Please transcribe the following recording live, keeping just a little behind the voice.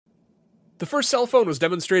The first cell phone was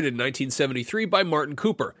demonstrated in 1973 by Martin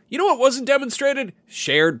Cooper. You know what wasn't demonstrated?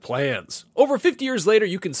 Shared plans. Over 50 years later,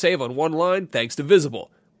 you can save on one line thanks to Visible.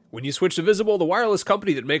 When you switch to Visible, the wireless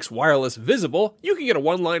company that makes wireless visible, you can get a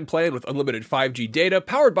one-line plan with unlimited 5G data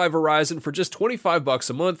powered by Verizon for just $25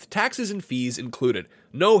 a month, taxes and fees included.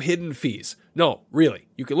 No hidden fees. No, really.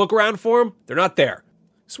 You can look around for them. They're not there.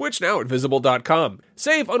 Switch now at Visible.com.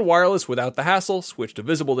 Save on wireless without the hassle. Switch to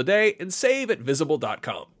Visible today and save at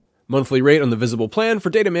Visible.com. Monthly rate on the Visible plan for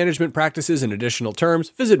data management practices and additional terms.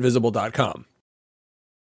 Visit Visible.com.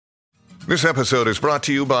 This episode is brought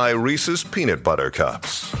to you by Reese's Peanut Butter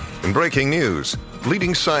Cups. In breaking news,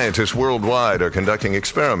 leading scientists worldwide are conducting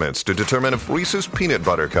experiments to determine if Reese's Peanut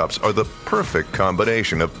Butter Cups are the perfect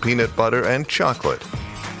combination of peanut butter and chocolate.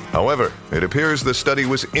 However, it appears the study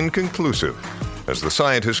was inconclusive, as the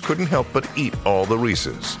scientists couldn't help but eat all the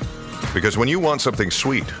Reese's. Because when you want something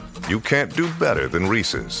sweet, you can't do better than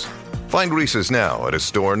Reese's. Find Reese's now at a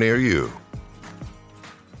store near you.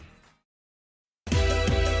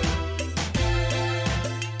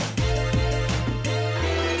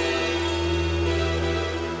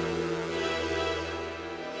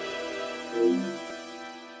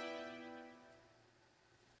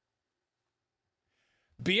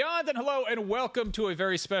 Beyond and hello and welcome to a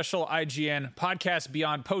very special IGN Podcast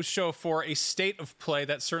Beyond post show for a state of play.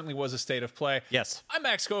 That certainly was a state of play. Yes. I'm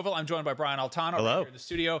Max Scoville. I'm joined by Brian Altano right here in the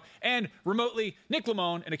studio, and remotely Nick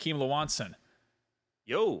Lamone and Akeem Lewanson.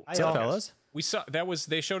 Yo, what's up, fellas? We saw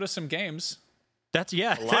they showed us some games. That's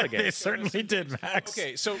a lot of games. They certainly did, Max.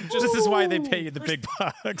 Okay, so this is why they pay you the big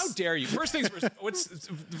bucks. How dare you? First things first. What's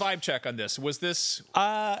vibe check on this? Was this?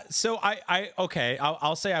 So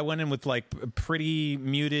I'll say I went in with like pretty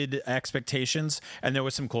muted expectations, and there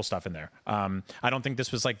was some cool stuff in there. I don't think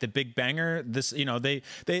this was like the big banger. This,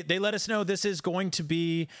 they let us know this is going to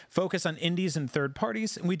be focused on indies and third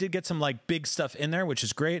parties, and we did get some like big stuff in there, which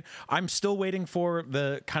is great. I'm still waiting for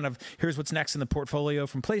the kind of here's what's next in the portfolio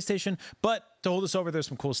from PlayStation, but to hold us over, there's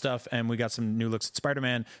some cool stuff, and we got some new looks at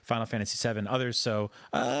Spider-Man, Final Fantasy VII, others. So,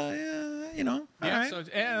 all right. So,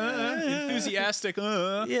 enthusiastic.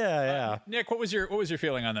 Yeah. Nick, what was your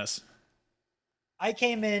feeling on this? I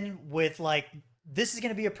came in with like, this is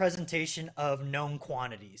going to be a presentation of known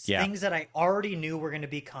quantities, things that I already knew were going to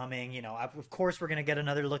be coming. Of course, we're going to get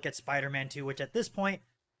another look at Spider-Man 2, which at this point,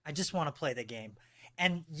 I just want to play the game.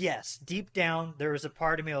 And yes, deep down, there was a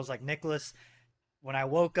part of me, I was like, Nicholas, when I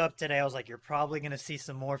woke up today, I was like, you're probably going to see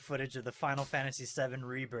some more footage of the Final Fantasy VII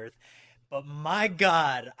Rebirth. But my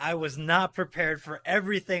God, I was not prepared for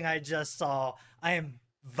everything I just saw. I am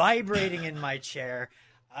vibrating in my chair.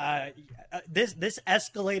 This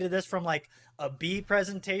escalated this from like a B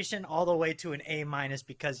presentation all the way to an A-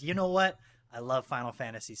 because you know what? I love Final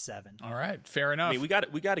Fantasy VII. All right, fair enough. I mean, we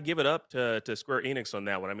got to give it up to Square Enix on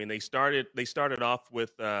that one. I mean, they started off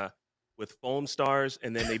with Foam Stars,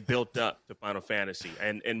 and then they built up to Final Fantasy,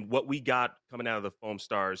 and what we got coming out of the Foam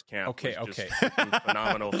Stars camp was just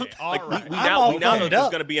phenomenal. All right. We now know there's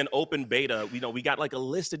going to be an open beta. We got like a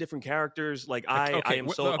list of different characters. Like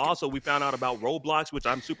also we found out about Roblox, which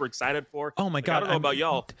I'm super excited for. Oh my God! I don't know about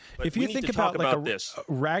y'all, but if you think about like a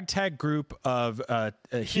ragtag group of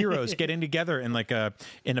heroes getting together in like a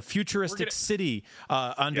futuristic city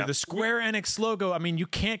under the Square Enix logo, I mean, you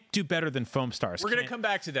can't do better than Foam Stars. We're gonna come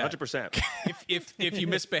back to that 100%. If you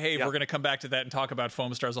misbehave, we're going to come back to that and talk about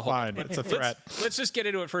Foam Stars a whole lot. But it's a threat. Let's just get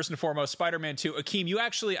into it first and foremost. Spider-Man 2. Akeem, you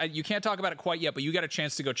actually you can't talk about it quite yet, but you got a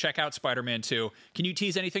chance to go check out Spider-Man 2. Can you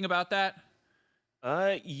tease anything about that?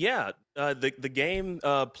 The game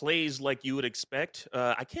plays like you would expect.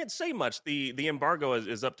 I can't say much. The embargo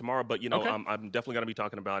is up tomorrow, but I'm definitely going to be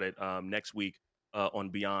talking about it next week on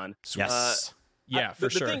Beyond. Yes. For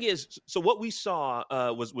sure. The thing is, so what we saw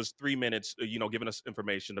was 3 minutes, giving us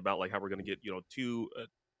information about like how we're going to get,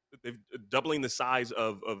 doubling the size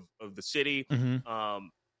of the city,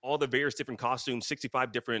 all the various different costumes,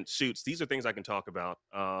 65 different suits. These are things I can talk about,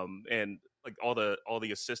 and like all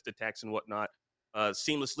the assist attacks and whatnot,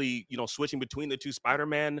 seamlessly, switching between the two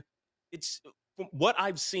Spider-Man. It's from what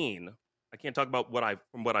I've seen. I can't talk about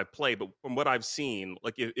from what I've played, but from what I've seen,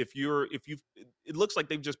 like it looks like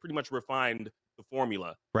they've just pretty much refined the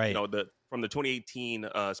formula, right? From the 2018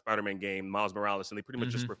 Spider-Man game, Miles Morales, and they pretty much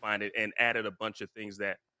just refined it and added a bunch of things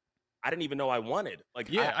that I didn't even know I wanted.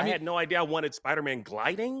 Like, I had no idea I wanted Spider-Man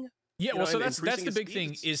gliding. Yeah, well, so that's the big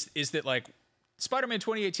thing is that like Spider-Man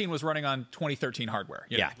 2018 was running on 2013 hardware.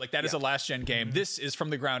 Like that is a last-gen game. This is from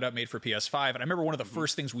the ground up, made for PS5. And I remember one of the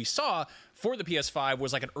first things we saw for the PS5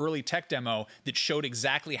 was like an early tech demo that showed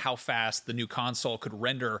exactly how fast the new console could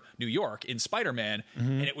render New York in Spider-Man.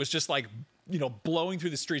 And it was just like blowing through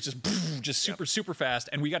the streets, just super fast.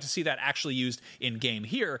 And we got to see that actually used in game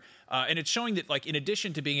here. And it's showing that, like, in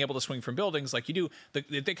addition to being able to swing from buildings like you do,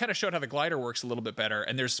 they kind of showed how the glider works a little bit better.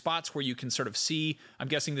 And there's spots where you can sort of see, I'm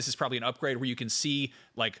guessing this is probably an upgrade, where you can see,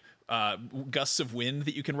 like, gusts of wind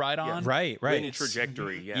that you can ride on. Right. Wind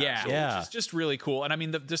trajectory. Which is just really cool. And I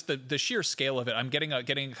mean, the sheer scale of it, I'm getting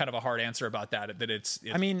kind of a hard answer about that it's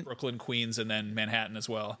I mean, Brooklyn, Queens, and then Manhattan as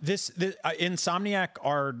well. Insomniac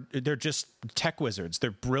they're just tech wizards.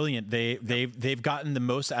 They're brilliant. They've gotten the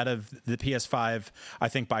most out of the PS5, I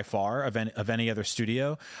think, by far of any other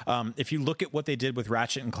studio. If you look at what they did with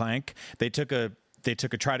Ratchet and Clank, they took a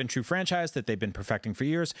tried and true franchise that they've been perfecting for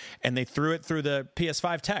years, and they threw it through the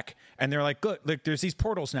PS5 tech. And they're like, look, there's these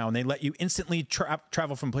portals now, and they let you instantly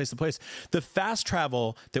travel from place to place. The fast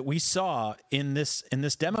travel that we saw in this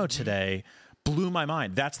demo today blew my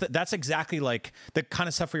mind. That's exactly like the kind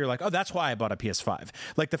of stuff where you're like, oh, that's why I bought a PS5.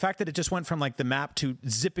 Like the fact that it just went from like the map to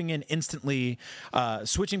zipping in instantly,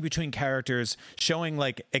 switching between characters, showing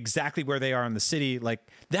like exactly where they are in the city. Like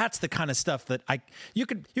that's the kind of stuff that you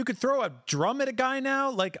could throw a drum at a guy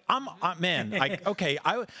now. Like I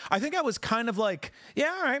think I was kind of like,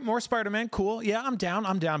 yeah, all right, more Spider-Man, cool. Yeah, I'm down.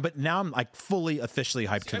 But now I'm like fully officially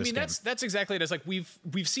hyped to this game. That's exactly it. It's like we've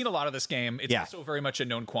seen a lot of this game. It's also very much a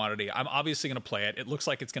known quantity. I'm obviously going to play it. It looks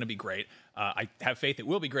like it's going to be great. I have faith it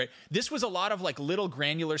will be great. This was a lot of like little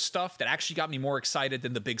granular stuff that actually got me more excited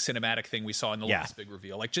than the big cinematic thing we saw in the last big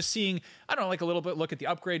reveal. Like just seeing, I don't know, like a little bit look at the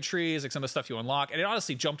upgrade trees, like some of the stuff you unlock. And it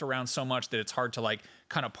honestly jumped around so much that it's hard to like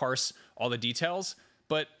kind of parse all the details.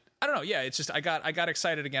 But I don't know. Yeah, it's just I got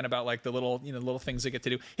excited again about like the little things they get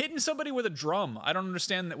to do. Hitting somebody with a drum. I don't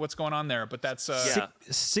understand what's going on there, but that's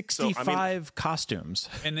 65 costumes,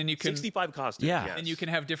 and then you can 65 costumes. Yeah, yes. And you can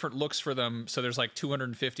have different looks for them. So there's like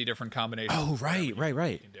 250 different combinations. Oh, right. You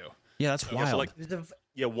can do. Yeah, that's wild. So like,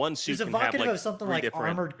 one suit It's can have evocative like of something 3 like different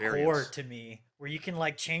Armored variants. Core to me, where you can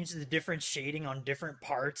like change the different shading on different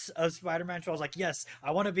parts of Spider-Man. So I was like, yes, I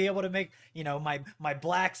want to be able to make my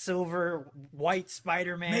black, silver, white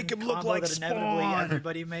Spider-Man Make him combo look like that inevitably Spawn.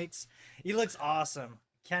 everybody makes. He looks awesome.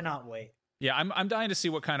 Cannot wait. Yeah, I'm dying to see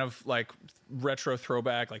what kind of like retro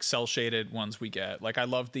throwback, like cell shaded ones we get. Like I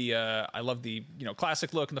love the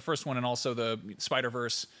classic look in the first one, and also the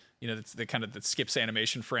Spider-Verse. That's the kind of that skips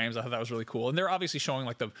animation frames. I thought that was really cool. And they're obviously showing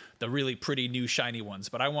like the really pretty new shiny ones,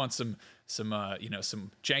 but I want some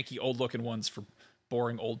janky old looking ones for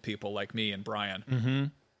boring old people like me and Brian.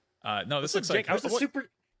 Mm-hmm. No, this looks like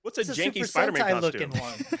what's a janky Spider-Man costume? Looking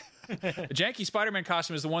one. A janky Spider-Man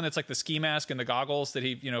costume is the one that's like the ski mask and the goggles that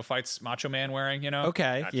he fights Macho Man wearing.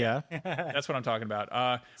 Okay, Gotcha. yeah, that's what I'm talking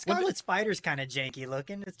about. Scarlet Spider's kind of janky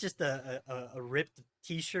looking. It's just a ripped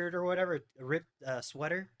T-shirt or whatever, a ripped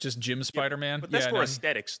sweater. Just Jim Spider-Man. But that's for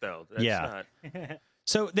aesthetics, though. That's not...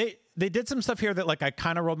 So they did some stuff here that like I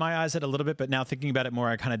kind of rolled my eyes at a little bit, but now thinking about it more,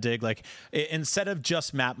 I kind of dig. Like instead of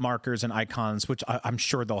just map markers and icons, which I'm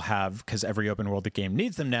sure they'll have because every open world game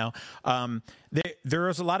needs them now. There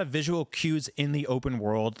is a lot of visual cues in the open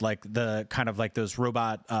world, like the kind of like those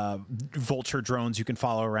robot vulture drones you can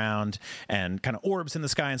follow around, and kind of orbs in the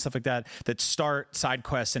sky and stuff like that start side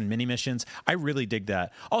quests and mini missions. I really dig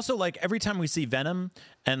that. Also, like every time we see Venom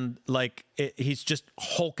and like he's just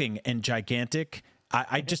hulking and gigantic.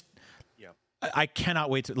 I cannot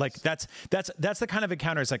wait to like that's the kind of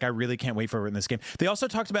encounters like I really can't wait for in this game. They also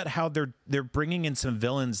talked about how they're bringing in some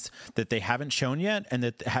villains that they haven't shown yet and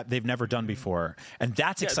that they've never done before, and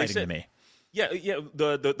that's exciting to me. Yeah.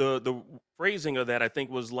 The phrasing of that I think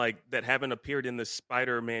was like that haven't appeared in the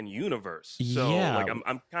Spider-Man universe. So like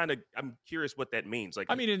I'm curious what that means. Like,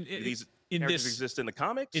 I mean, do these characters exist in the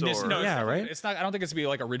comics? Right. It's not. I don't think it's gonna be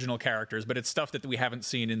like original characters, but it's stuff that we haven't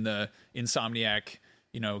seen in the Insomniac,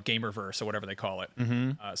 Gamerverse or whatever they call it.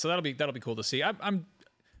 Mm-hmm. So that'll be cool to see. I'm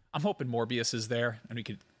hoping Morbius is there and we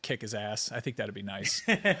could kick his ass. I think that'd be nice.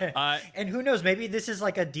 And who knows? Maybe this is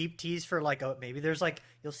like a deep tease for like maybe there's like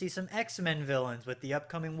you'll see some X-Men villains with the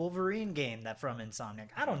upcoming Wolverine game that from Insomniac.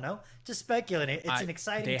 I don't know. Just speculating. It's an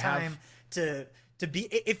exciting time to be.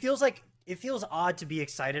 It feels odd to be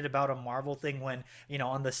excited about a Marvel thing when,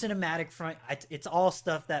 on the cinematic front, it's all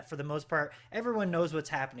stuff that, for the most part, everyone knows what's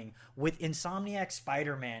happening. With Insomniac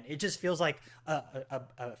Spider-Man, it just feels like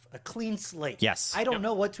a clean slate. Yes. I don't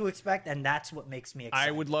know what to expect, and that's what makes me excited.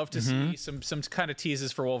 I would love to see some kind of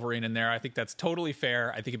teases for Wolverine in there. I think that's totally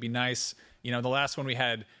fair. I think it'd be nice. The last one we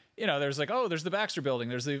had, there's like, oh, there's the Baxter Building.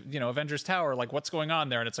 There's the, Avengers Tower. Like, what's going on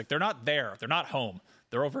there? And it's like, they're not there. They're not home.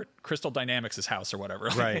 They're over at Crystal Dynamics' house or whatever.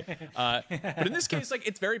 Right. But in this case, like,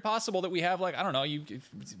 it's very possible that we have, like, I don't know,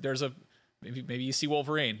 there's maybe you see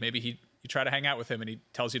Wolverine. Maybe he you try to hang out with him and he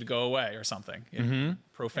tells you to go away or something in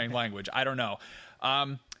profane language. I don't know.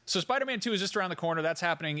 So Spider-Man 2 is just around the corner. That's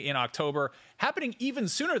happening in October. Happening even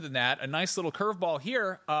sooner than that, a nice little curveball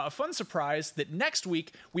here, a fun surprise that next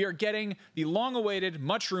week we are getting the long-awaited,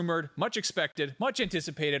 much-rumored, much-expected,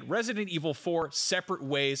 much-anticipated Resident Evil 4 Separate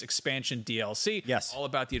Ways expansion DLC. Yes. All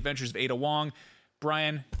about the adventures of Ada Wong.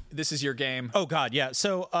 Brian, this is your game. Oh God, yeah.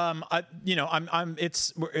 So,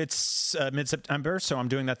 it's mid-September, so I'm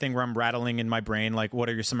doing that thing where I'm rattling in my brain, like, what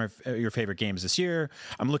are some of your favorite games this year?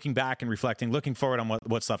 I'm looking back and reflecting, looking forward on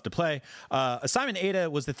what's left to play. Assignment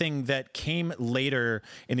Ada was the thing that came later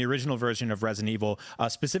in the original version of Resident Evil,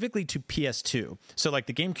 specifically to PS2. So, like,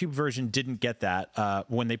 the GameCube version didn't get that.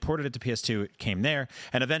 When they ported it to PS2, it came there,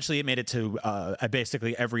 and eventually it made it to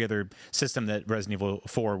basically every other system that Resident Evil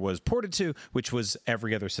 4 was ported to, which was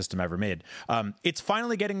every other system ever made. It's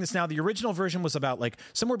finally getting this now. The original version was about like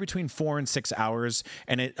somewhere between 4 and 6 hours,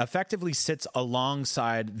 and it effectively sits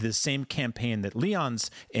alongside the same campaign that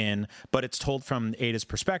Leon's in, but it's told from Ada's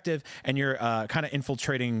perspective, and you're kind of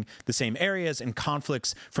infiltrating the same areas and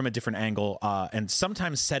conflicts from a different angle, and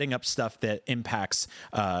sometimes setting up stuff that impacts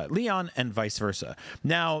Leon and vice versa.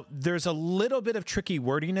 Now, there's a little bit of tricky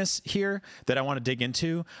wordiness here that I want to dig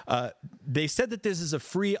into. They said that this is a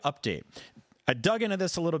free update. I dug into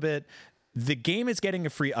this a little bit. The game is getting a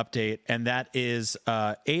free update, and that is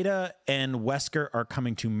Ada and Wesker are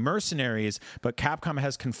coming to Mercenaries, but Capcom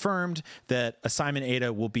has confirmed that Assignment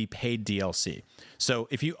Ada will be paid DLC. So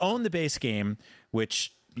if you own the base game,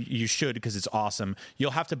 which you should because it's awesome,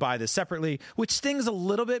 you'll have to buy this separately, which stings a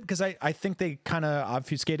little bit because I think they kind of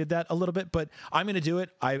obfuscated that a little bit, but I'm going to do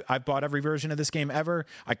it. I've bought every version of this game ever.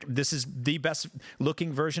 This is the best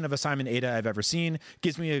looking version of Assignment Ada I've ever seen.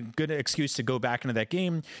 Gives me a good excuse to go back into that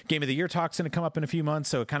game. Game of the Year talk's going to come up in a few months,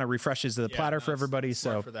 so it kind of refreshes the platter for everybody.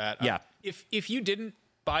 So for that. Yeah. If you didn't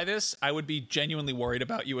buy this, I would be genuinely worried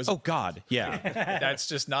about you as oh God, yeah. That's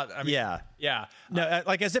just not, I mean, yeah. No,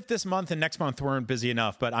 like as if this month and next month weren't busy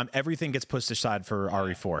enough, but everything gets pushed aside for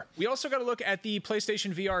RE4. We also got to look at the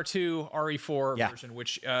PlayStation VR 2 RE4 version,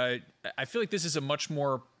 which I feel like this is a much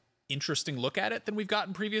more interesting look at it than we've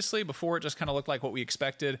gotten previously. Before, it just kind of looked like what we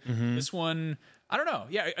expected. This one, I don't know.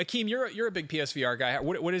 Yeah, Akeem, you're a big PSVR guy.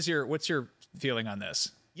 What's your feeling on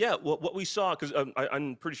this? Yeah, well, what we saw, because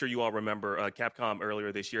I'm pretty sure you all remember, Capcom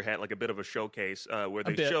earlier this year had like a bit of a showcase where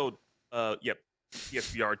they showed,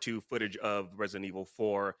 PSVR 2 footage of Resident Evil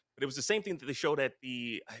 4. But it was the same thing that they showed at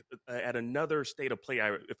another State of Play,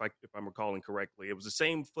 if I'm recalling correctly. It was the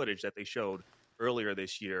same footage that they showed earlier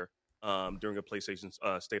this year during a PlayStation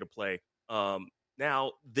State of Play.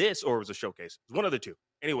 Now this, or it was a showcase, it was one of the two.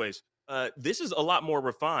 Anyways. This is a lot more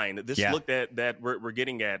refined. This look that we're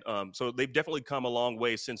getting at. So they've definitely come a long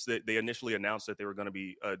way since they initially announced that they were going to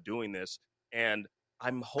be doing this. And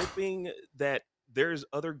I'm hoping that there's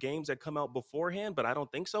other games that come out beforehand, but I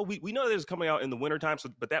don't think so. We know that it's coming out in the wintertime,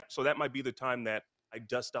 so that might be the time that I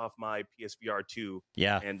dust off my PSVR 2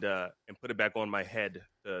 and put it back on my head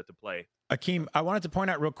to play. Akeem, I wanted to point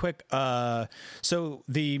out real quick. So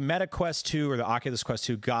the Meta Quest 2 or the Oculus Quest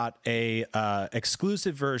 2 got a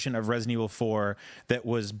exclusive version of Resident Evil 4 that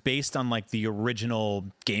was based on like the original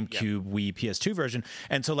GameCube Wii PS2 version.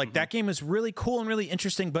 And so like that game is really cool and really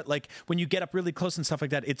interesting. But like when you get up really close and stuff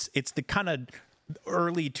like that, it's the kind of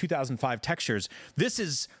early 2005 textures. This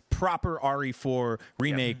is proper RE4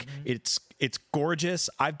 remake. It's gorgeous.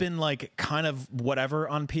 I've been like kind of whatever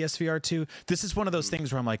on PSVR 2. This is one of those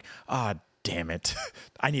things where I'm like, damn it.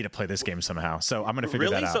 I need to play this game somehow. So I'm going to figure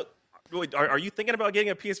that out. So, are you thinking about getting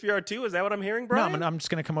a PSVR 2? Is that what I'm hearing, Brian? No, I'm just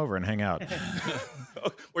going to come over and hang out.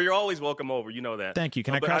 Well, you're always welcome over. You know that. Thank you.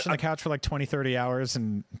 Can I crash on the couch for like 20, 30 hours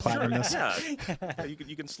and platinum this? Yeah.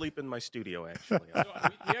 You can sleep in my studio, actually. So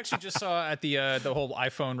we actually just saw at the whole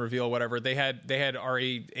iPhone reveal, whatever, they had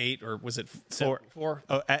RE8, or was it 4?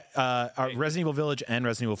 Resident Evil Village and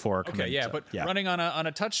Resident Evil 4 are coming. Okay, running on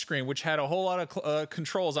a touch screen, which had a whole lot of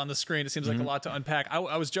controls on the screen. It seems like a lot to unpack.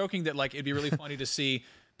 I was joking that like it'd be really funny to see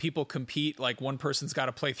people compete. Like one person's got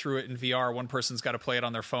to play through it in VR, one person's got to play it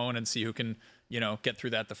on their phone, and see who can get through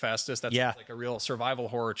that the fastest. That's like a real survival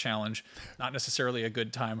horror challenge. Not necessarily a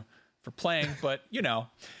good time for playing, but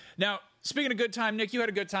Now, speaking of good time, Nick, you had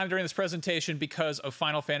a good time during this presentation because of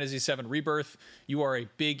Final Fantasy VII Rebirth. You are a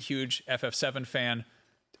big, huge FF7 fan.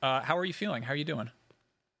 How are you feeling? How are you doing?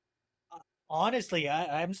 Honestly,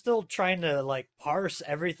 I'm still trying to like parse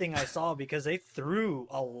everything I saw because they threw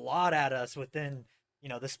a lot at us within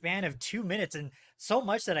the span of 2 minutes, and so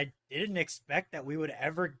much that I didn't expect that we would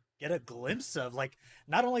ever get a glimpse of. Like,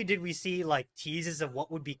 not only did we see like teases of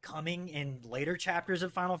what would be coming in later chapters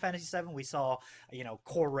of Final Fantasy VII, we saw,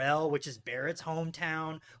 Corel, which is Barrett's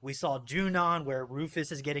hometown. We saw Junon, where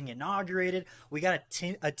Rufus is getting inaugurated. We got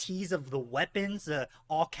a tease of the weapons,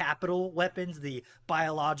 all capital weapons, the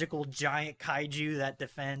biological giant kaiju that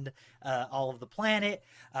defend all of the planet.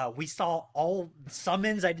 We saw all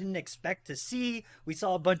summons I didn't expect to see. We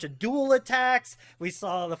saw a bunch of dual attacks. We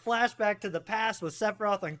saw the flashback to the past with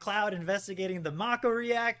Sephiroth and Cloud investigating the Mako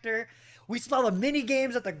reactor. We saw the mini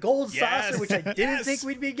games at the Gold Saucer, which I didn't think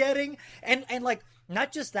we'd be getting. And like,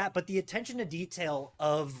 not just that, but the attention to detail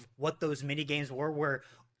of what those mini games are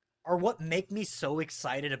what make me so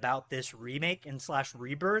excited about this remake and /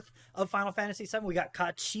 rebirth of Final Fantasy VII. We got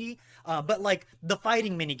Kachi, but like the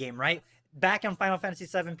fighting mini game, right? Back on Final Fantasy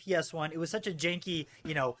VII PS1, it was such a janky,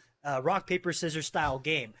 rock, paper, scissors style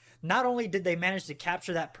game. Not only did they manage to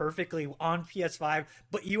capture that perfectly on PS5,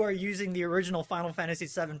 but you are using the original Final Fantasy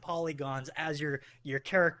VII polygons as your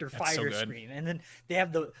character fighter screen. And then they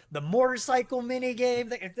have the motorcycle mini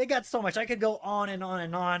game. They got so much. I could go on and on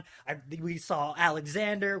and on. We saw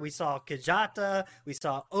Alexander. We saw Kajata. We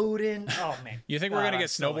saw Odin. Oh, man. You think we're going to get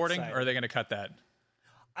snowboarding, or are they going to cut that?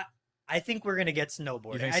 I think we're going to get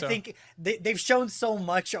snowboarding. Think so? I think they've shown so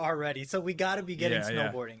much already, so we got to be getting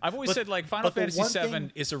snowboarding. I've always said, like, Final Fantasy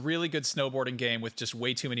VII is a really good snowboarding game with just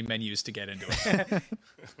way too many menus to get into it.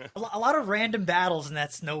 A lot of random battles in that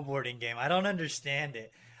snowboarding game. I don't understand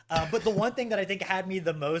it. But the one thing that I think had me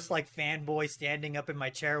the most, like, fanboy standing up in my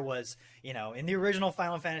chair was, in the original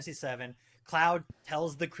Final Fantasy VII, Cloud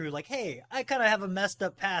tells the crew, like, hey, I kind of have a messed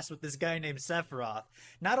up past with this guy named Sephiroth.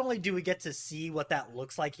 Not only do we get to see what that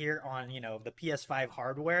looks like here on, the PS5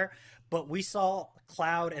 hardware, but we saw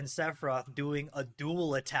Cloud and Sephiroth doing a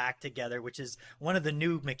dual attack together, which is one of the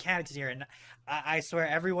new mechanics here. And I swear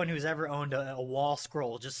everyone who's ever owned a wall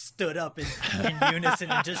scroll just stood up in unison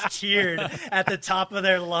and just cheered at the top of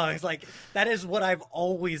their lungs. Like, that is what I've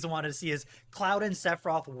always wanted to see, is Cloud and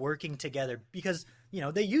Sephiroth working together, because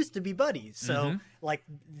they used to be buddies. So, like,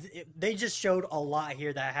 they just showed a lot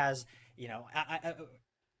here that has,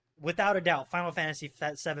 without a doubt, Final Fantasy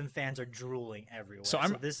VII fans are drooling everywhere. So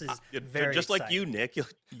this is very just exciting. Like you, Nick.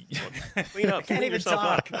 Clean up. Can't even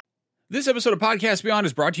talk. This episode of Podcast Beyond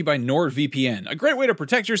is brought to you by NordVPN, a great way to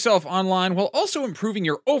protect yourself online while also improving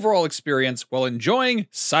your overall experience while enjoying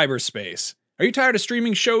cyberspace. Are you tired of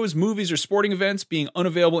streaming shows, movies, or sporting events being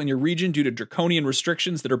unavailable in your region due to draconian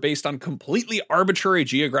restrictions that are based on completely arbitrary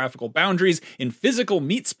geographical boundaries in physical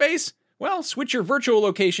meat space? Well, switch your virtual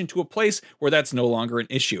location to a place where that's no longer an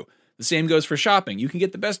issue. The same goes for shopping. You can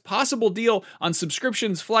get the best possible deal on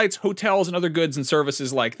subscriptions, flights, hotels, and other goods and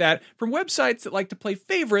services like that from websites that like to play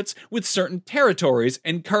favorites with certain territories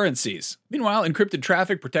and currencies. Meanwhile, encrypted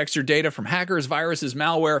traffic protects your data from hackers, viruses,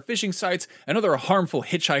 malware, phishing sites, and other harmful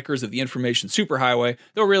hitchhikers of the information superhighway,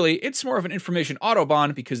 though really, it's more of an information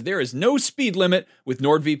autobahn because there is no speed limit with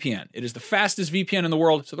NordVPN. It is the fastest VPN in the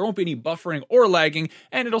world, so there won't be any buffering or lagging,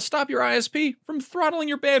 and it'll stop your ISP from throttling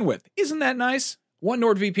your bandwidth. Isn't that nice? One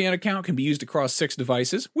NordVPN account can be used across 6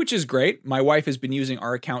 devices, which is great. My wife has been using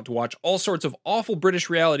our account to watch all sorts of awful British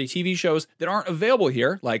reality TV shows that aren't available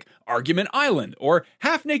here, like Argument Island or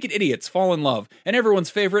Half-Naked Idiots Fall in Love, and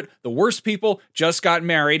everyone's favorite, The Worst People Just Got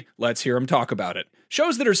Married. Let's hear them talk about it.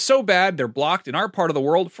 Shows that are so bad they're blocked in our part of the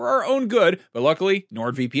world for our own good, but luckily,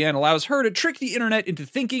 NordVPN allows her to trick the internet into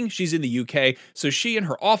thinking she's in the UK, so she and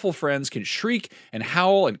her awful friends can shriek and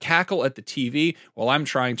howl and cackle at the TV while I'm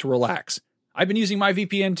trying to relax. I've been using my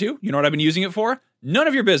VPN too. You know what I've been using it for? None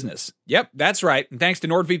of your business. Yep, that's right. And thanks to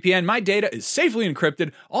NordVPN, my data is safely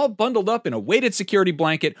encrypted, all bundled up in a weighted security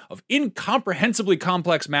blanket of incomprehensibly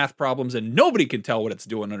complex math problems, and nobody can tell what it's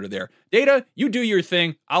doing under there. Data, you do your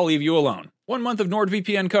thing. I'll leave you alone. 1 month of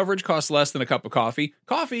NordVPN coverage costs less than a cup of coffee.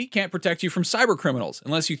 Coffee can't protect you from cyber criminals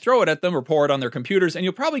unless you throw it at them or pour it on their computers, and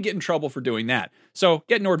you'll probably get in trouble for doing that. So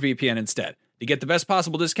get NordVPN instead. To get the best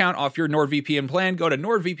possible discount off your NordVPN plan, go to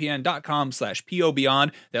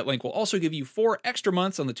nordvpn.com/POBeyond. That link will also give you 4 extra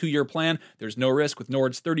months on the 2-year plan. There's no risk with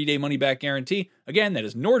Nord's 30-day money-back guarantee. Again, that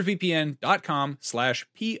is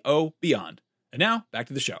nordvpn.com/POBeyond. And now, back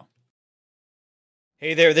to the show.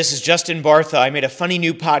 Hey there, this is Justin Bartha. I made a funny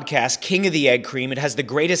new podcast, King of the Egg Cream. It has the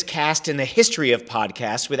greatest cast in the history of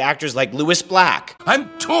podcasts with actors like Louis Black. I'm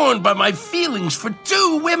torn by my feelings for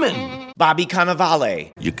 2 women. Bobby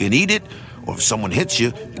Cannavale. You can eat it Or if someone hits you,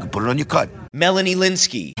 you can put it on your cut. Melanie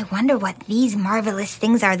Linsky. I wonder what these marvelous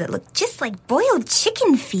things are that look just like boiled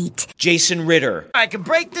chicken feet. Jason Ritter. I can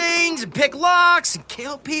break things and pick locks and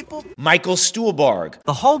kill people. Michael Stuhlbarg.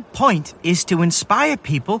 The whole point is to inspire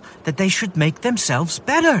people that they should make themselves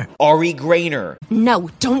better. Ari Grainer. No,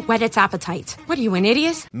 don't whet its appetite. What are you, an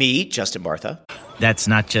idiot? Me, Justin Bartha. That's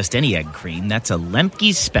not just any egg cream, that's a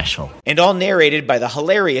Lemke's special. And all narrated by the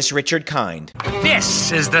hilarious Richard Kind.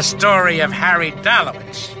 This is the story of Harry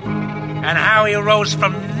Dalowitz and how he rose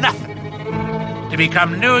from nothing to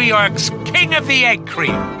become New York's King of the Egg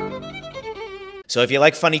Cream. So if you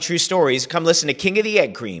like funny true stories, come listen to King of the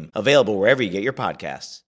Egg Cream, available wherever you get your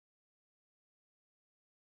podcasts.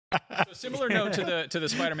 So similar note to the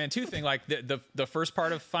Spider-Man 2 thing, like the first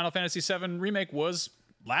part of Final Fantasy VII Remake was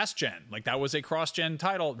last gen. Like that was a cross-gen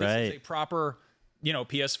title. This is a proper,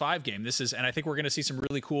 PS5 game. This is, and I think we're going to see some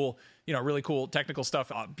really cool technical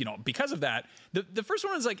stuff, because of that. The first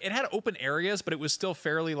one was like, it had open areas, but it was still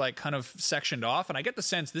fairly like kind of sectioned off. And I get the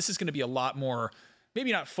sense this is going to be a lot more,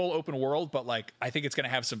 maybe not full open world, but like, I think it's going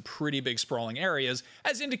to have some pretty big sprawling areas,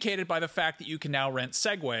 as indicated by the fact that you can now rent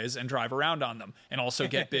Segways and drive around on them, and also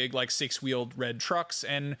get big like 6-wheeled red trucks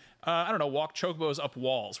and, walk chocobos up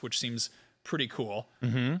walls, which seems pretty cool.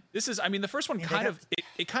 Mm-hmm. This is, the first one kind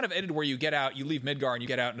of ended where you get out, you leave Midgar and you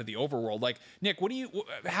get out into the overworld. Like, Nick,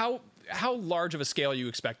 how large of a scale are you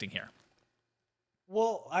expecting here?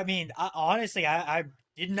 Well, honestly, I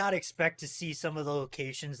did not expect to see some of the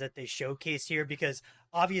locations that they showcase here, because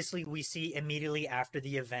obviously we see immediately after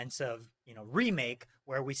the events of, Remake,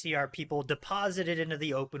 where we see our people deposited into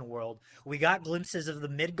the open world. We got glimpses of the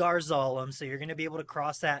Midgar Zalem, so you're going to be able to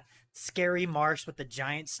cross that scary marsh with the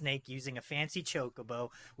giant snake using a fancy chocobo.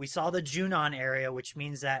 We saw the Junon area, which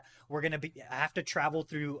means that we're going to have to travel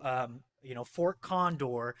through Fort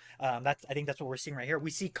Condor. I think that's what we're seeing right here.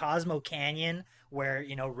 We see Cosmo Canyon, where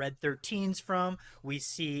Red 13's from. We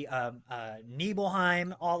see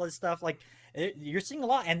Nibelheim, all this stuff. Like, you're seeing a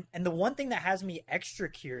lot. And the one thing that has me extra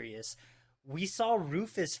curious, we saw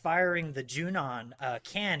Rufus firing the Junon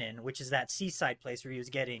cannon, which is that seaside place where he was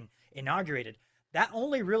getting inaugurated. That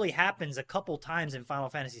only really happens a couple times in Final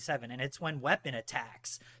Fantasy VII, and it's when Weapon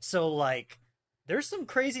attacks. So, like, there's some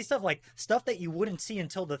crazy stuff, like stuff that you wouldn't see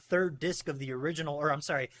until the third disc of the original,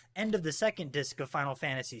 end of the second disc of Final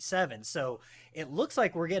Fantasy VII. So it looks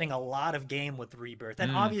like we're getting a lot of game with Rebirth.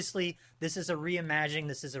 And obviously, this is a reimagining,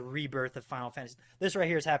 this is a rebirth of Final Fantasy. This right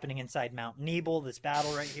here is happening inside Mount Nebel, this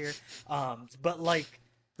battle right here. But like,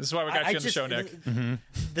 this is why we got you on the show, Nick.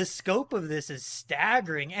 The scope of this is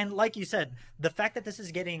staggering. And like you said, the fact that this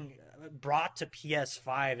is getting brought to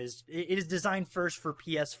PS5 is designed first for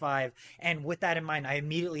PS5. And with that in mind, I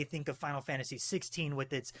immediately think of Final Fantasy 16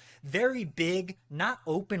 with its very big, not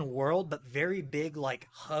open world, but very big like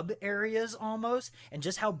hub areas almost, and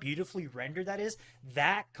just how beautifully rendered that is.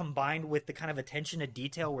 That combined with the kind of attention to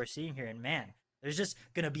detail we're seeing here, and man, there's just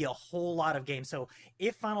going to be a whole lot of games. So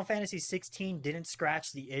if Final Fantasy 16 didn't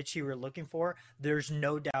scratch the itch you were looking for, there's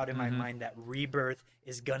no doubt in my mind that Rebirth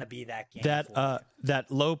is going to be that game.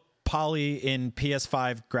 That low poly in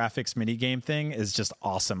PS5 graphics minigame thing is just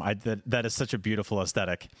awesome. That is such a beautiful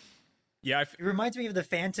aesthetic. Yeah, it reminds me of the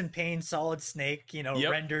Phantom Pain Solid Snake,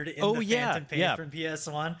 rendered in the Phantom Pain from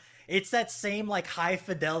PS1. It's that same like high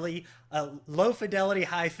fidelity, low fidelity,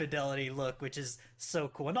 high fidelity look, which is so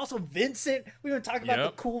cool. And also Vincent, we were talking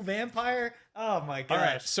about the cool vampire. Oh my gosh. All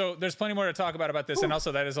right, so there's plenty more to talk about this. Ooh. And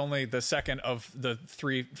also that is only the second of the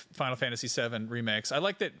 3 Final Fantasy VII remakes. I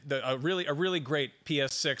like that a really great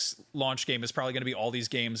PS6 launch game is probably going to be all these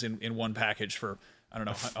games in one package for, I don't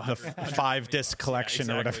know, the 5-disc collection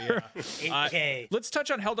or whatever. Yeah. 8K. Let's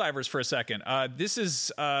touch on Helldivers for a second. This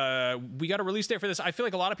is we got a release date for this. I feel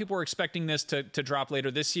like a lot of people were expecting this to drop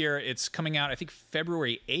later this year. It's coming out, I think,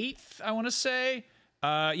 February 8th, I want to say.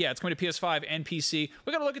 It's coming to PS5 and PC.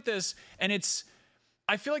 We got to look at this, and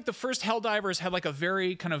I feel like the first Helldivers had like a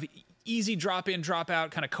very kind of easy drop in, drop out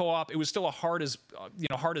kind of co-op. It was still a hard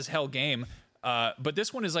as hell game. But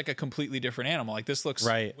this one is like a completely different animal. Like this looks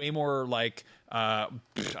way more like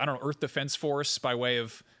Earth Defense Force by way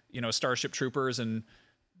of Starship Troopers and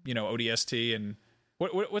ODST. And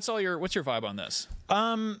what's your vibe on this?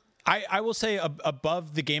 I will say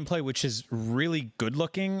above the gameplay, which is really good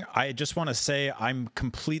looking, I just want to say I'm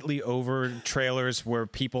completely over trailers where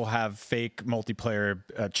people have fake multiplayer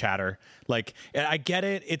chatter. Like, I get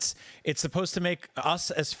it. It's supposed to make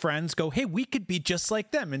us as friends go, hey, we could be just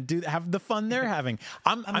like them and have the fun they're having.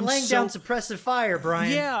 I'm laying down suppressive fire,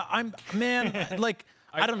 Brian. Yeah, like,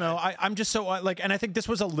 I don't know. I'm just so like, and I think this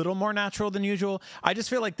was a little more natural than usual. I just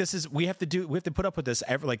feel like we have to put up with this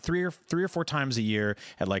every like three or 4 times a year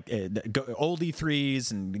at like old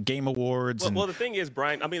E3s and Game Awards. Well, the thing is,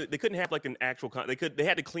 Brian, I mean, they couldn't have like an actual. They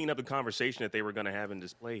had to clean up the conversation that they were going to have in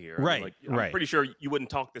display here. Right. I mean, like, I'm pretty sure you wouldn't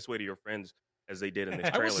talk this way to your friends as they did in this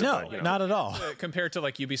trailer. No, not at all. Compared to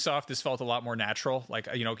like Ubisoft, this felt a lot more natural. Like,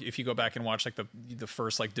 if you go back and watch like the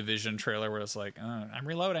first like Division trailer where it's like, I'm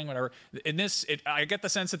reloading, whatever. In this, I get the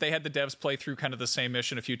sense that they had the devs play through kind of the same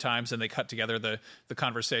mission a few times and they cut together the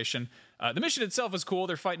conversation. The mission itself is cool.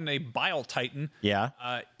 They're fighting a Bile Titan. Yeah.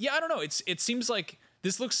 I don't know. It seems like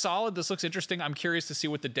this looks solid. This looks interesting. I'm curious to see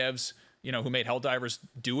what the devs who made Helldivers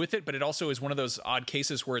do with it, but it also is one of those odd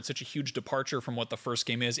cases where it's such a huge departure from what the first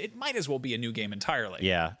game is. It might as well be a new game entirely.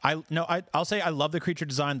 Yeah. I'll say I love the creature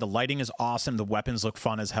design. The lighting is awesome. The weapons look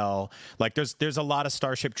fun as hell. Like there's a lot of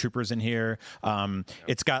Starship Troopers in here.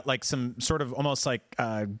 It's got like some sort of almost like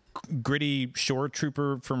gritty shore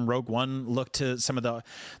trooper from Rogue One look to some of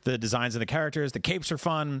the designs of the characters. The capes are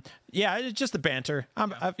fun. Yeah, it's just the banter.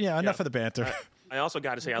 Enough of the banter. I also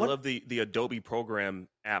got to say, I love the Adobe program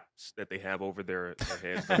apps that they have over their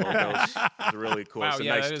heads. The logos are really cool. Wow, it's a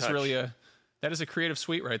nice that is touch. really that is a creative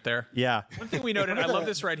suite right there. Yeah. One thing we noted, I love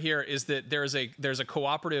this right here, is that there's a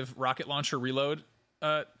cooperative rocket launcher reload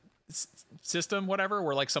system, whatever,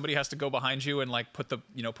 where like somebody has to go behind you and like put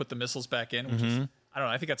the missiles back in, which is, I don't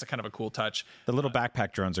know, I think that's a kind of a cool touch. The little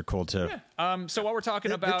backpack drones are cool too. Yeah. So while we're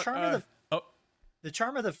talking about the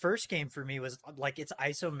charm of the first game for me was like its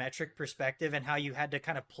isometric perspective and how you had to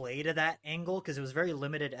kind of play to that angle because it was very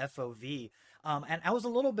limited FOV. And I was a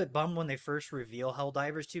little bit bummed when they first revealed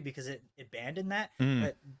Helldivers 2 because it abandoned that.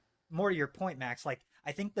 But more to your point, Max, like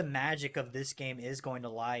I think the magic of this game is going to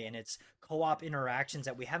lie in its co-op interactions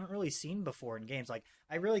that we haven't really seen before in games. Like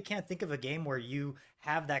I really can't think of a game where you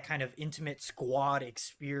have that kind of intimate squad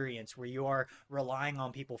experience where you are relying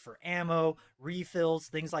on people for ammo, refills,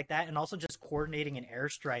 things like that, and also just coordinating an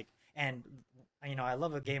airstrike. And I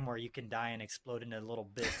love a game where you can die and explode in a little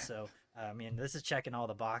bit. So this is checking all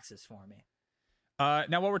the boxes for me.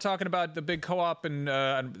 Now, while we're talking about the big co-op and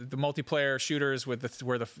the multiplayer shooters with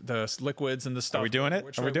the liquids and the stuff, are we doing it?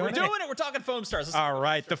 We're doing it. We're talking foam stars. All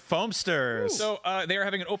right, the foam stars. So they are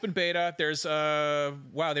having an open beta. There's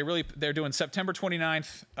they're doing September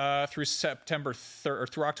 29th through September 3rd or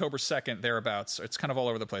through October 2nd thereabouts. It's kind of all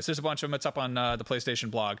over the place. There's a bunch of them. It's up on the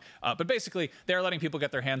PlayStation blog. But basically, they're letting people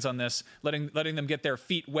get their hands on this, letting them get their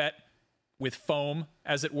feet wet with foam,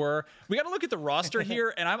 as it were. We got to look at the roster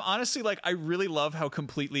here, and I'm honestly like, I really love how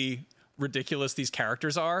completely ridiculous these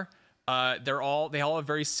characters are. They all have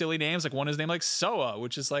very silly names. Like one is named like Soa,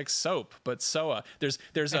 which is like soap, but Soa.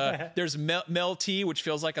 There's Mel T, which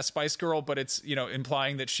feels like a Spice Girl, but it's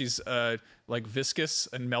implying that she's like viscous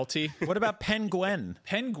and melty. What about Penguin?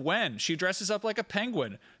 Penguin. She dresses up like a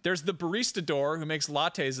penguin. There's the baristador who makes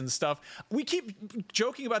lattes and stuff. We keep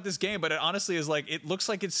joking about this game, but it honestly is like, it looks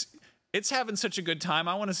like it's having such a good time.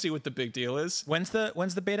 I want to see what the big deal is. When's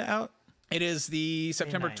the beta out? It is the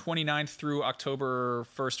September 29th through October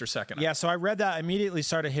 1st or 2nd. Yeah, so I read that. I immediately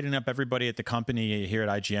started hitting up everybody at the company here at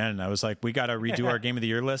IGN. And I was like, we got to redo our Game of the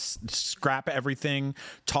Year list, scrap everything,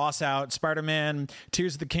 toss out Spider-Man,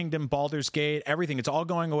 Tears of the Kingdom, Baldur's Gate, everything. It's all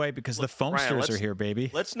going away because the foamsters are here,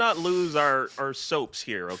 baby. Let's not lose our soaps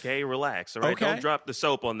here, okay? Relax, all right? Okay. Don't drop the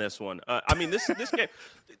soap on this one. This game,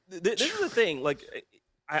 this is the thing, like...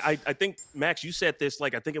 I think, Max, you said this,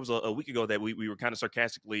 like, I think it was a week ago that we were kind of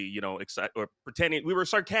sarcastically, excited or pretending we were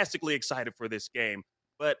sarcastically excited for this game.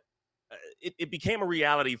 But it became a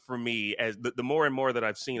reality for me as the more and more that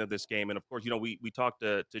I've seen of this game. And of course, we talked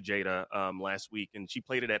to Jada last week and she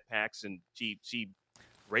played it at PAX and she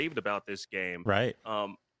raved about this game. Right.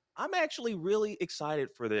 I'm actually really excited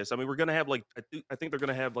for this. I mean, we're going to have I think they're going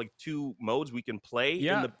to have 2 modes we can play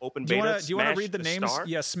in the open beta. Do you want to read the names? Star?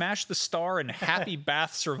 Yeah, Smash the Star and Happy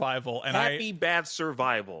Bath Survival. And Happy Bath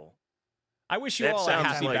Survival. I wish you all a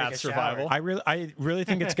happy bath survival. I really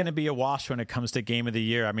think it's going to be a wash when it comes to Game of the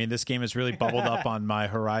Year. I mean, this game has really bubbled up on my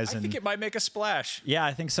horizon. I think it might make a splash. Yeah,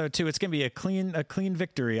 I think so too. It's going to be a clean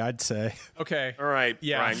victory, I'd say. Okay. All right,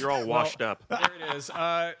 yeah. Brian, you're all washed up. There it is.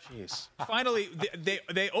 Jeez. Finally,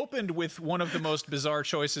 they opened with one of the most bizarre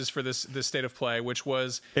choices for this state of play, which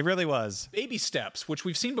was it really was baby steps, which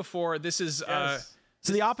we've seen before. This is. Yes.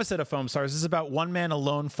 So the opposite of Foam Stars. This is about one man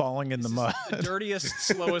alone falling in the mud. The dirtiest,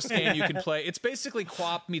 slowest game you can play. It's basically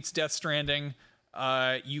Quap meets Death Stranding.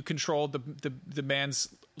 You control the man's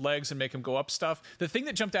legs and make him go up stuff. The thing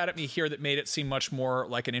that jumped out at me here that made it seem much more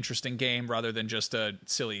like an interesting game rather than just a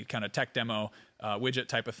silly kind of tech demo widget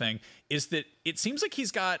type of thing is that it seems like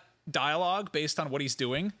he's got dialogue based on what he's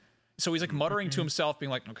doing. so he's like muttering to himself, being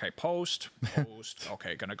like, okay, post,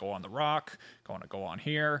 okay, gonna go on the rock, gonna go on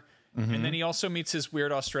here. And then he also meets his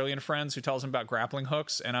weird Australian friends who tells him about grappling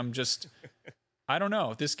hooks. And I'm just, I don't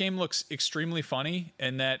know. This game looks extremely funny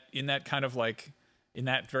in that kind of like, in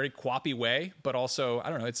that very quappy way, but also, I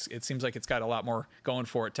don't know, it seems like it's got a lot more going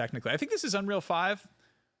for it technically. I think this is Unreal 5.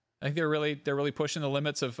 I think they're really pushing the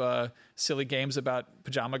limits of silly games about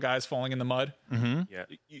pajama guys falling in the mud. Yeah,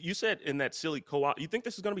 you said in that silly co-op. You think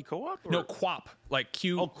this is going to be co-op? Or? No, quap, like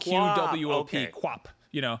QWOP, okay. quap.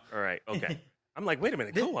 You know. All right. Okay. I'm like, wait a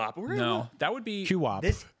minute, co-op? No, that would be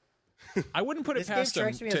QWOP. I wouldn't put it past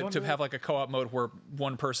them to have like a co-op mode where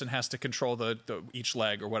one person has to control the each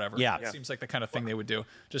leg or whatever. Yeah, it seems like the kind of thing they would do.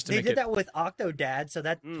 Just to they make did that with Octodad, so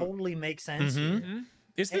that totally makes sense.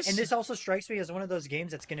 Is this... And this also strikes me as one of those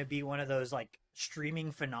games that's going to be one of those like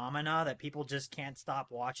streaming phenomena that people just can't stop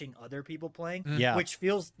watching other people playing. Yeah, which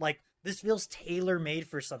feels like this feels tailor made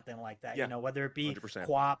for something like that. Yeah. You know, whether it be 100%.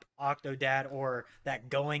 QWOP, Octodad, or that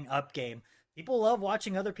Going Up game. People love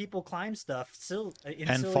watching other people climb stuff still in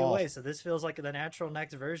silly fall. ways. So this feels like the natural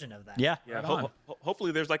next version of that. Yeah. Yeah.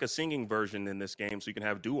 Hopefully there's like a singing version in this game so you can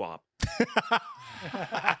have doo-wop.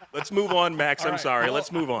 Let's move on, Max. I'm sorry. Well,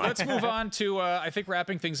 let's move on. Let's move on to I think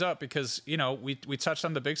wrapping things up because we touched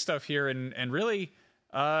on the big stuff here and really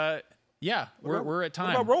we're at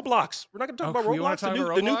time. What about Roblox? We're not going to talk about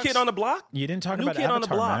Roblox. The new kid on the block. You didn't talk about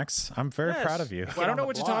Avatar, Max. I'm very proud of you. Well, I don't know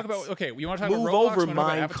what to talk about. Okay, you want to talk Move about Roblox? over,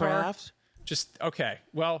 Minecraft. Just okay.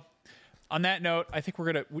 Well, on that note, I think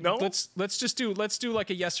we're gonna let's do like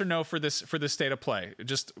a yes or no for this state of play.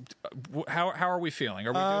 Just how are we feeling? Are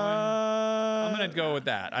we doing? I'm gonna go with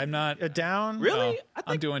that. I'm not a down. Really?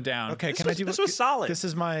 I'm doing down. Okay, This was solid. This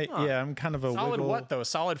is my I'm kind of a solid. wiggle. What though?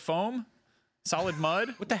 Solid foam. Solid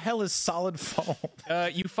mud? What the hell is solid foam?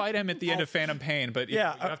 You fight him at the end of Phantom Pain, but you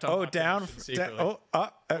have to down, okay.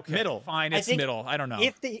 Middle. Fine, it's middle. I don't know.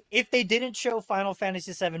 If they didn't show Final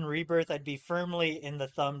Fantasy VII Rebirth, I'd be firmly in the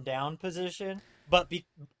thumb down position. But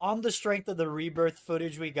on the strength of the Rebirth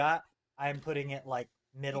footage we got, I'm putting it like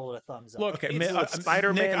middle to thumbs up. Look,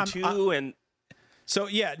 Spider-Man 2 and... So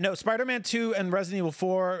Spider-Man 2 and Resident Evil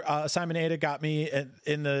 4, Simon Ada got me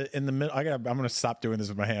in the middle. I'm going to stop doing this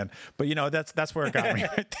with my hand, but that's where it got me.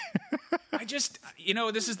 Right there. I just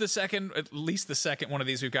this is at least the second one of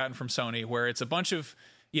these we've gotten from Sony where it's a bunch of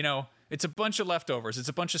it's a bunch of leftovers, it's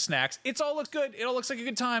a bunch of snacks. It all looks good. It all looks like a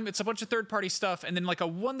good time. It's a bunch of third-party stuff, and then like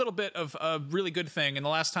one little bit of a really good thing. And the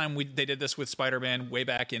last time they did this with Spider-Man way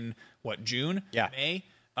back in June, May.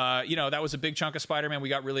 That was a big chunk of Spider-Man. We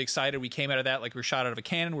got really excited. We came out of that like we were shot out of a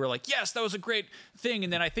cannon. We were like, yes, that was a great thing.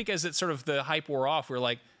 And then I think as it sort of the hype wore off, we were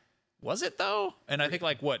like, was it though? And I think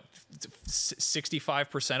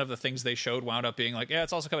 65% of the things they showed wound up being like, yeah,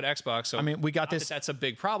 it's also coming to Xbox. So I mean, we got this. That's a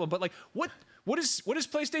big problem. But like, what is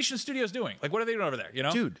PlayStation Studios doing? Like, what are they doing over there?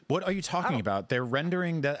 Dude, what are you talking about? They're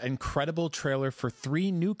rendering that incredible trailer for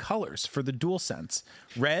 3 new colors for the DualSense: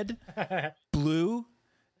 red, blue,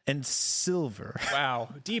 and silver. Wow.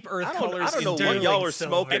 Deep earth colors. I don't know what y'all are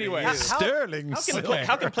smoking. Anyway, sterling silver.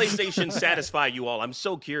 How can PlayStation satisfy you all? I'm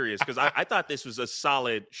so curious because I thought this was a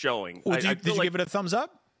solid showing. Well, did you give it a thumbs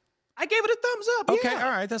up? I gave it a thumbs up. Okay, yeah.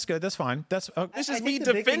 all right, that's good. That's fine. This is me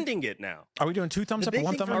defending it now. Are we doing 2 thumbs up or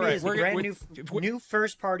 1 thumb up? All right, brand new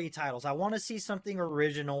first-party titles. I want to see something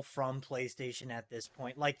original from PlayStation at this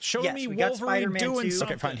point. Like, show me we got Wolverine Spider-Man doing 2.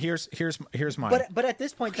 something. Okay, fine. Here's mine. But at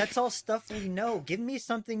this point, that's all stuff we know. Give me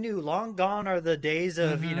something new. Long gone are the days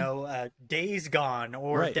of Days Gone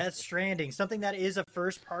or Death Stranding. Something that is a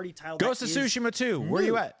first-party title. Ghost of Tsushima 2. Where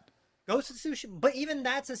you at? Ghost of Tsushima, but even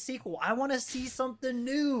that's a sequel. I want to see something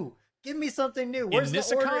new. Give me something new. Where's this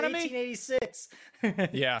the Order economy? 1886?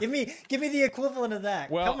 Yeah. Give me the equivalent of that.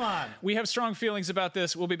 Well, come on. We have strong feelings about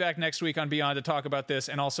this. We'll be back next week on Beyond to talk about this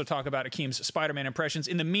and also talk about Akeem's Spider-Man impressions.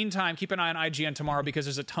 In the meantime, keep an eye on IGN tomorrow because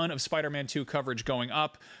there's a ton of Spider-Man 2 coverage going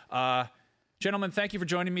up. Gentlemen, thank you for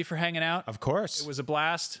joining me for hanging out. Of course. It was a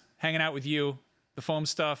blast hanging out with you. The foam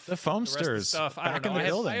stuff. The foamsters. Stuff. Back in the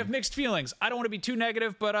building. I have mixed feelings. I don't want to be too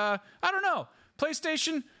negative, but I don't know.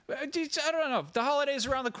 PlayStation, I don't know. The holidays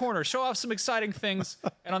around the corner. Show off some exciting things.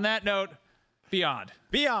 And on that note, Beyond.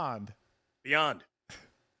 Beyond. Beyond.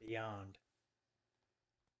 Beyond.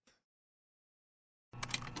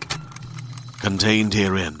 Contained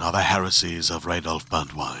herein are the heresies of Radolf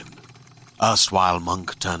Burntwine, erstwhile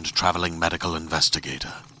monk turned traveling medical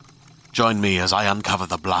investigator. Join me as I uncover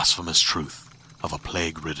the blasphemous truth of a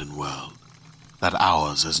plague-ridden world, that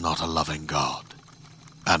ours is not a loving God,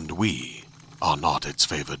 and we are not its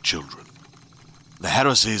favored children. The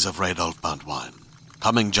Heresies of Radolf Burntwine,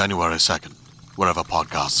 coming January 2nd, wherever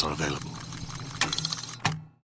podcasts are available.